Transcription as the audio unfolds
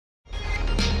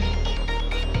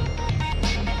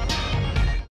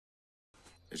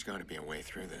There's got to be a way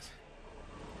through this.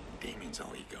 Damien's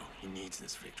all ego. He needs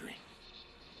this victory.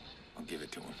 I'll give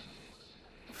it to him.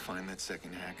 Find that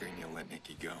second hacker and you'll let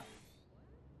Nikki go.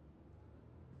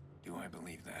 Do I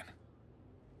believe that?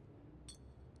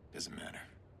 Doesn't matter.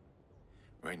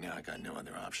 Right now, I got no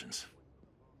other options.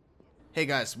 Hey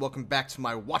guys, welcome back to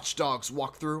my Watch Dogs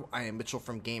walkthrough. I am Mitchell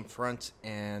from GameFront,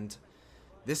 and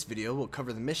this video will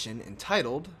cover the mission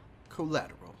entitled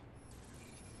Collateral.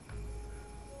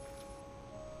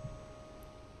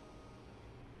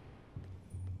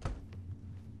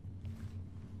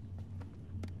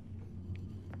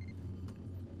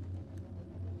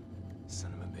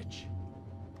 Son of a bitch.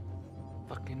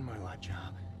 Fucking Marla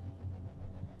job.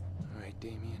 Alright,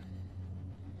 Damien.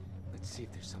 Let's see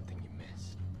if there's something you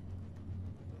missed.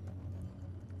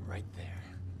 Right there.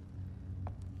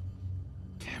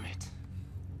 Damn it.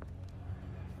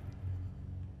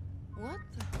 What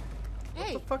the?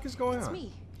 Hey! What the fuck is going it's on?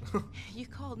 Me. You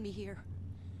called me here.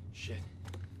 Shit.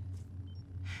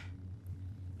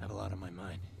 I have a lot on my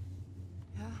mind.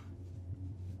 Yeah?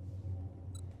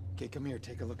 Okay, come here,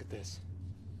 take a look at this.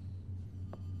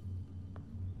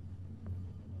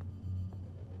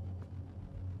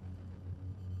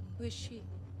 Who is she?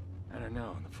 I don't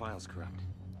know, the file's corrupt. Do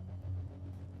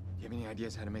you have any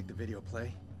ideas how to make the video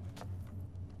play?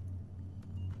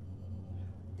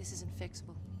 This isn't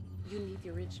fixable. You need the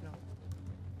original.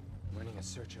 I'm running a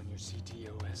search on your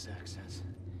CTOS access.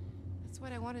 That's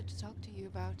what I wanted to talk to you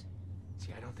about.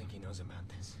 See, I don't think he knows about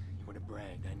this. He would have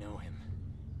bragged, I know him.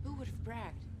 Who would have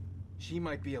bragged? She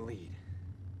might be a lead.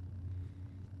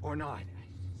 Or not.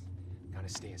 Gotta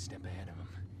stay a step ahead of him.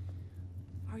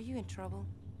 Are you in trouble?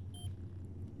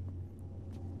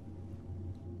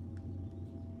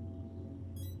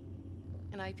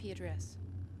 An IP address.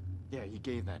 Yeah, he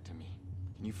gave that to me.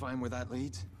 Can you find where that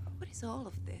leads? What is all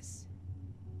of this?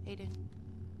 Aiden,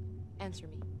 answer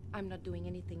me. I'm not doing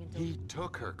anything until... He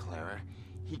took her, Clara.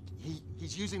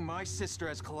 He's using my sister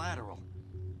as collateral.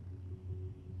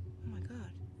 Oh my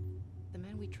god. The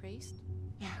man we traced?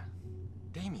 Yeah.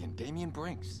 Damien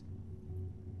Brinks.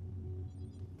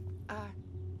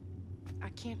 I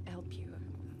can't help you.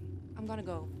 I'm gonna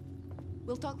go.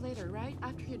 We'll talk later, right?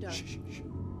 After you're done. Shh.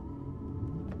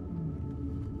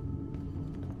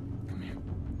 Come here.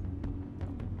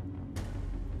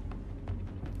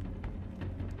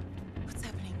 What's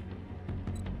happening?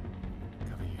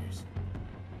 Cover your ears.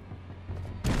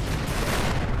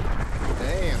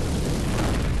 Damn.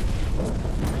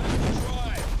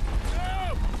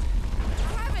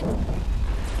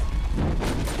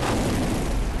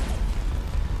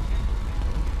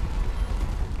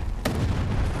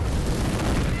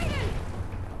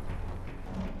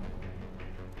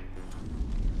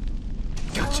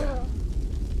 Gotcha.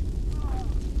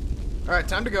 All right,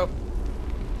 time to go.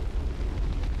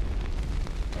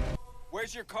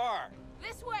 Where's your car?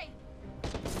 This way!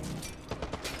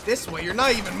 This way, you're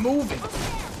not even moving.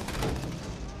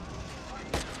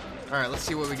 All right, let's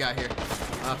see what we got here.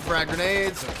 Frag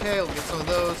grenades. Okay, we'll get some of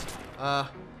those.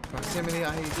 Proximity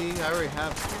IED. I already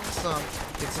have some.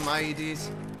 Get some IEDs.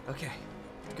 Okay,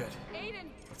 good. Aiden,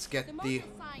 Let's get the motor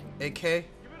sign. AK.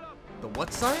 The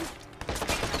what sign?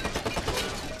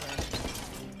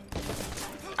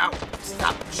 Ow!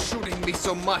 Stop shooting me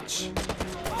so much!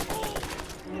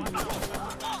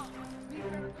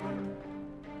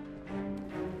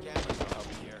 Cameras are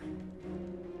over here.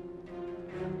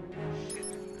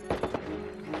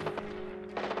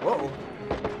 Whoa!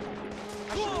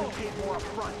 More up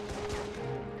front.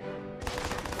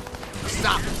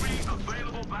 Stop!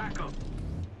 Available backup.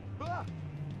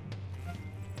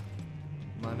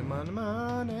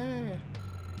 Money.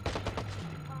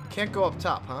 Can't go up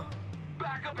top, huh?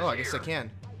 Oh, I guess I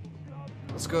can.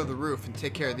 Let's go to the roof and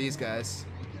take care of these guys.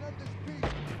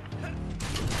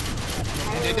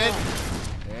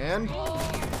 And I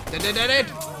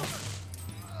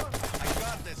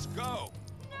got this. Go.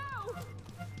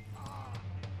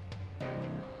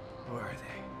 where are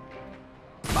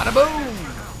they? Bada boom!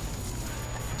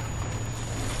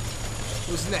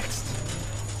 Who's next?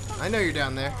 I know you're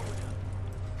down there.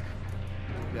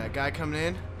 That guy coming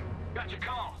in. Got your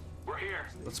call. We're here.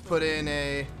 Let's put in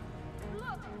a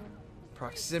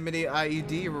proximity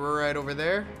IED right over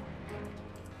there.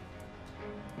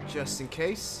 Just in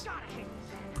case.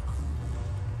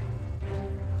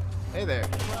 Hey there.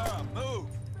 Clara, move.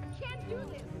 Can't do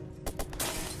this.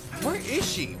 Where is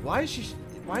she? Why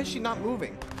is she not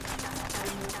moving?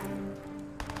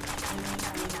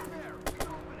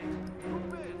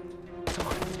 Come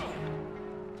on.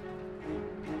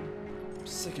 I'm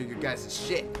sick of you guys'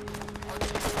 shit.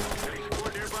 Any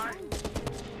squad nearby?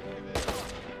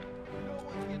 No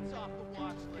one gets off the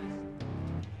watch list.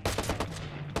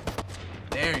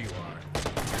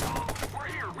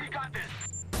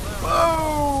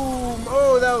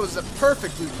 was a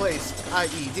perfectly placed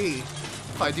IED,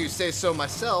 if I do say so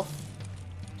myself.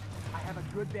 I have a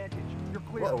good vantage. You're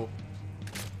clear. Whoa.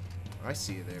 I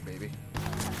see you there, baby.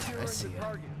 I see you.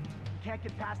 Target. Can't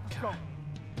get past the scope.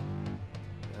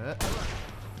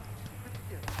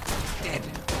 Dead.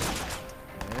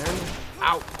 And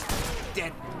out.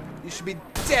 Dead. You should be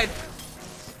dead.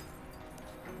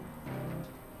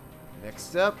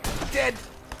 Next up, dead.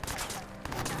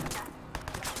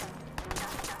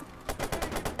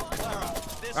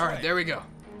 All right, there we go.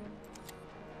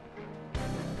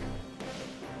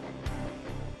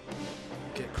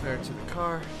 Get Claire to the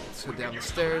car. Let's go down the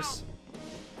stairs.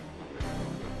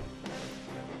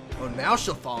 Oh, now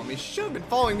she'll follow me. She should have been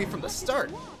following me from the start.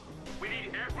 We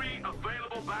need every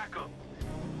available backup.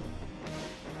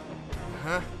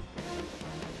 Uh-huh.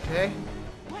 Okay.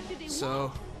 So,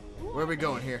 where are we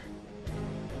going here?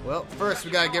 Well, first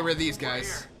we gotta get rid of these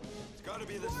guys. It's gotta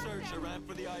be the search that ran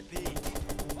for the IP.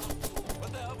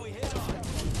 What the hell have we hit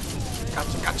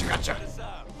on? Gotcha. This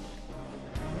out.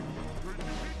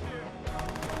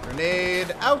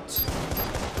 Grenade out.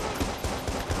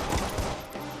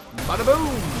 Bada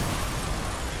boom.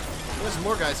 There's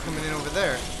more guys coming in over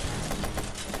there.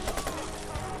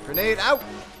 Grenade out.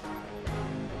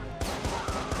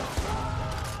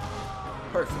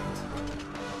 Perfect.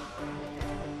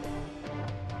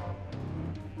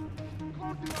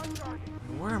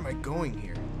 Where am I going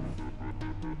here?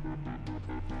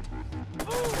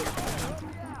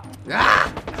 Ah!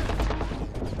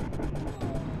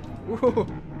 Whoa.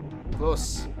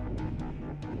 Close.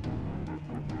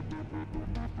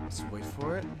 Let's wait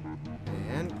for it.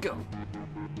 And go.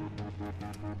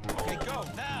 Okay, go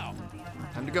now.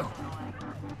 Time to go.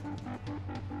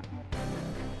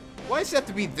 Why does it have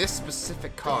to be this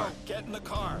specific car? Go, get in the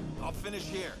car. I'll finish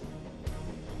here.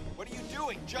 What are you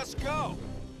doing? Just go.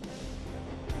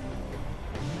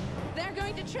 They're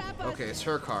going to trap us. Okay, it's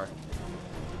her car.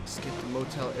 Skip the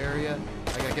motel area.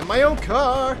 I gotta get my own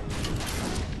car.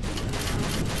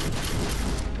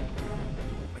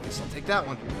 I guess I'll take that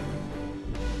one.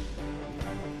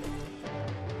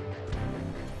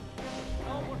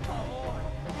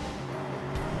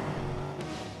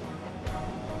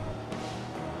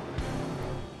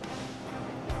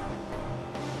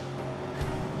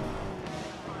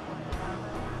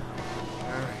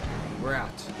 Alright, we're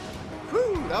out.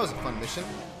 Whew, that was a fun mission.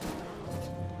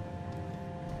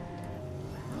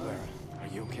 Clara, are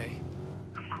you okay?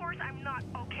 Of course I'm not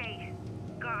okay.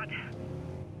 God.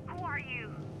 Who are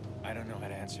you? I don't know how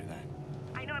to answer that.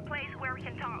 I know a place where we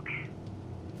can talk.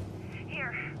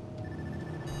 Here.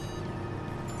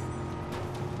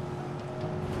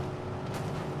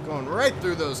 Going right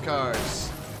through those cars.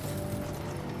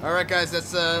 Alright guys,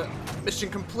 that's mission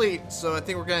complete, so I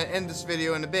think we're gonna end this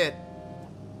video in a bit.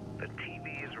 The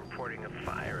TV is reporting a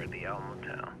fire at the Elm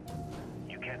Motel.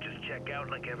 You can't just check out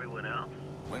like everyone else.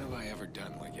 When have I ever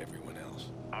done like everyone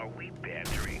else? Are we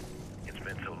bantering? It's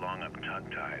been so long I'm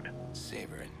tongue-tied.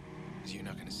 Savor it, because you're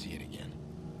not going to see it again.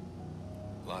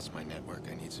 Lost my network.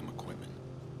 I need some equipment.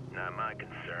 Not my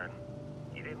concern.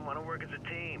 You didn't want to work as a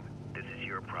team. This is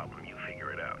your problem. You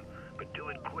figure it out. But do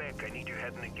it quick. I need your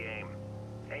head in the game.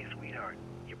 Hey, sweetheart.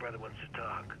 Your brother wants to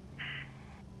talk.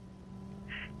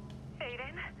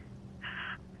 Aiden?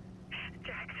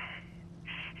 Jax,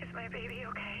 is my baby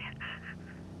okay?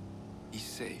 He's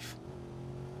safe.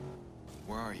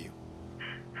 Where are you?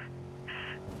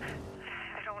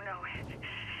 I don't know.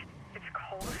 It's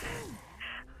cold.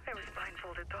 I was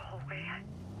blindfolded the whole way.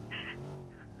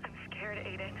 I'm scared,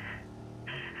 Aiden.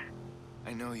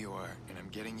 I know you are, and I'm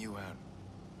getting you out.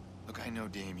 Look, I know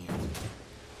Damien.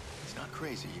 He's not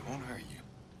crazy. He won't hurt you.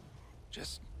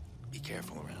 Just be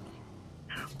careful around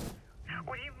him.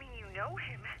 What do you mean you know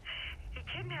him? He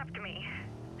kidnapped me.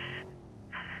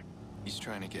 He's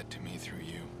trying to get to me through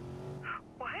you.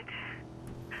 What?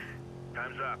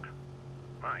 Time's up.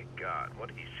 My God, what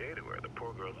did you say to her? The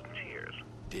poor girl's in tears.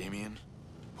 Damien,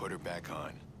 put her back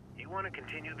on. You want to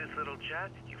continue this little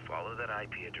chat? You follow that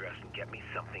IP address and get me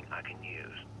something I can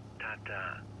use.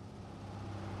 Ta-ta.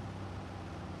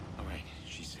 All right,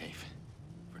 she's safe.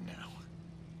 For now.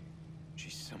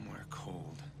 She's somewhere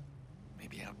cold.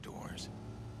 Maybe outdoors.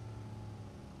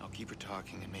 I'll keep her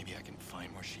talking and maybe I can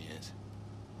find where she is.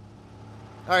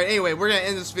 Alright, anyway, we're going to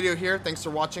end this video here. Thanks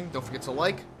for watching. Don't forget to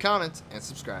like, comment, and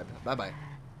subscribe. Bye-bye.